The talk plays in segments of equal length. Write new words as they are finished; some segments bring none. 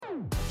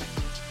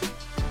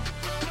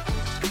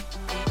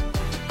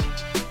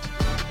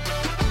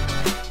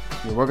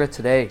Your workout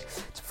today,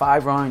 it's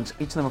 5 rounds,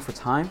 each of them are for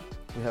time.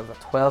 We have a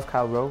 12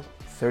 cal row,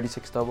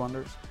 36 double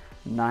unders,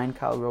 9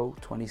 cal row,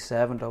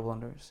 27 double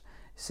unders,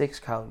 6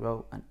 cal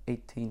row and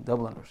 18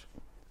 double unders.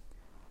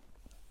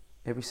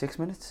 Every 6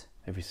 minutes?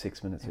 Every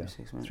 6 minutes, Every yeah.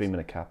 6 minutes. 3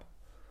 minute cap.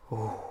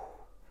 Oh.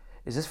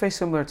 Is this very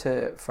similar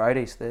to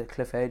Fridays, the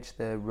cliff edge,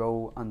 the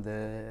row and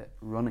the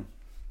running?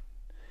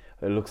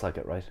 It looks like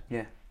it, right?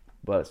 Yeah.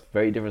 But it's a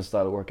very different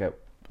style of workout.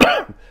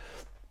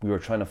 We were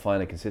trying to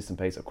find a consistent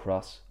pace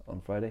across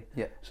on Friday.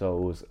 Yeah. So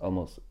it was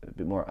almost a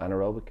bit more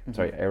anaerobic.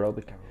 Sorry,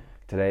 aerobic.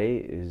 Today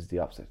is the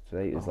opposite.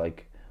 Today is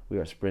like we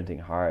are sprinting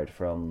hard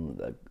from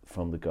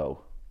the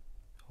go.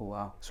 Oh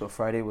wow. So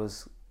Friday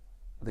was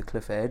the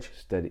cliff edge.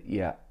 Steady,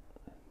 yeah.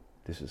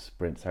 This is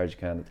sprint as hard as you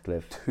can at the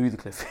cliff. To the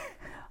cliff.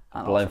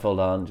 And blindfold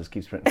on, just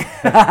keep sprinting.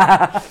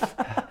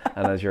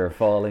 And as you're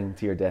falling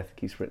to your death,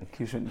 keep sprinting.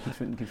 Keep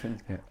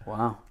sprinting. Yeah.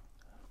 Wow.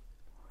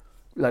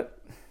 Like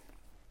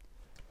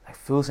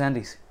full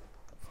sendies.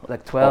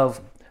 Like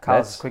 12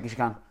 calories as quick as you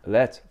can.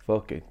 Let's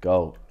fucking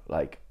go.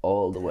 Like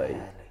all the way.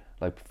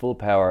 Like full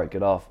power,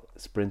 get off,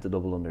 sprint the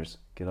double unders.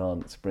 Get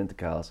on, sprint the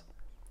cals.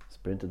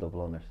 Sprint the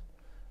double unders.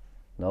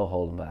 No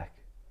holding back.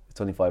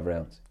 It's only 5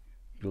 rounds.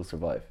 You'll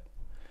survive.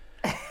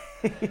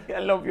 I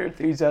love your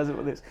enthusiasm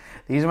with this.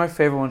 These are my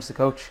favourite ones to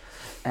coach.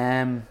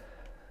 I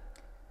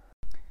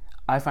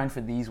find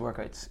for these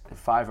workouts,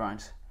 5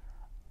 rounds,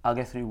 I'll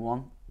get through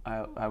one,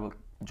 I will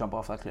jump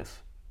off that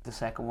cliff. The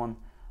second one,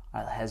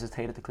 I'll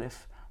hesitate at the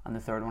cliff. And the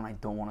third one, I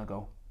don't want to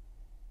go.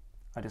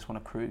 I just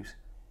want to cruise.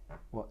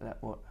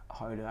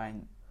 How do I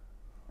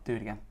do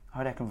it again?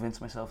 How do I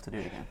convince myself to do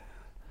it again?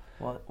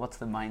 What's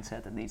the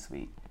mindset that needs to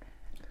be?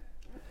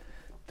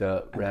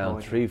 The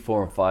round 3,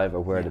 4 and 5 are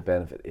where the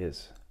benefit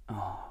is.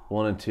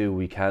 1 and 2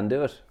 we can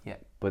do it,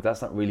 but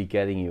that's not really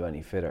getting you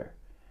any fitter.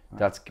 Right.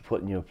 That's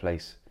putting you in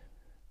place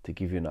to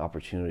give you an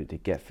opportunity to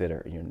get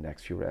fitter in your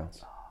next few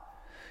rounds.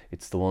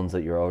 It's the ones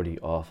that you're already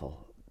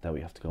awful that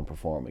we have to go and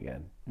perform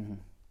again. Mm-hmm.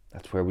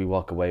 That's where we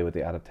walk away with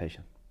the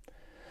adaptation.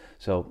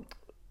 So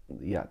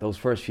yeah, those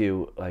first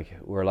few, like,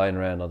 we're lying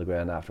around on the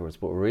ground afterwards,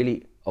 but we're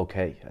really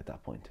okay at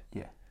that point.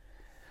 Yeah.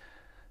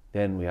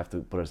 Then we have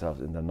to put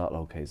ourselves in the not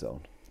okay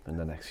zone in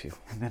the next few.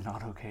 In the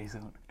not okay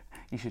zone.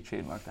 You should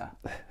trademark that.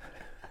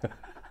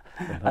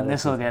 And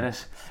this will get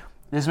us.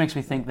 This makes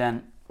me think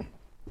then, do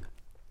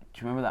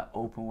you remember that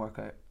open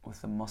workout with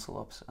the muscle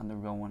ups and the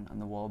rowing and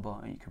the wall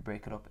ball, and you could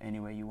break it up any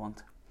way you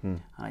want? And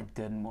I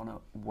didn't want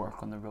to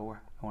work on the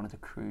rower. I wanted to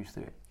cruise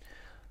through it.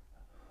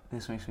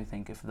 This makes me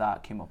think if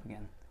that came up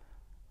again,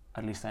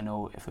 at least I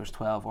know if there's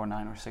 12 or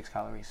 9 or 6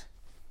 calories,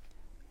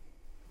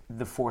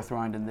 the 4th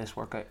round in this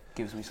workout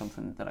gives me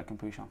something that I can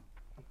push on.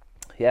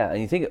 Yeah,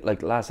 and you think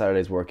like last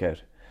Saturday's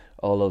workout,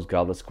 all those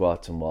goblet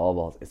squats and wall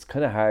balls, it's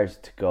kind of hard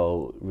to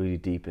go really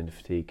deep into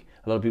fatigue.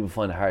 A lot of people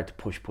find it hard to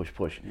push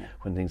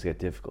when things get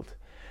difficult.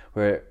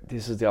 Where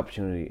this is the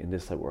opportunity in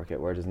this type of workout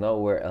where there's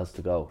nowhere else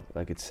to go.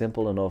 Like, it's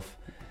simple enough,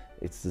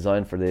 it's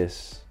designed for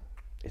this,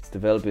 it's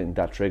developing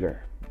that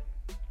trigger.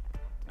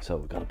 So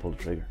we've got to pull the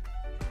trigger.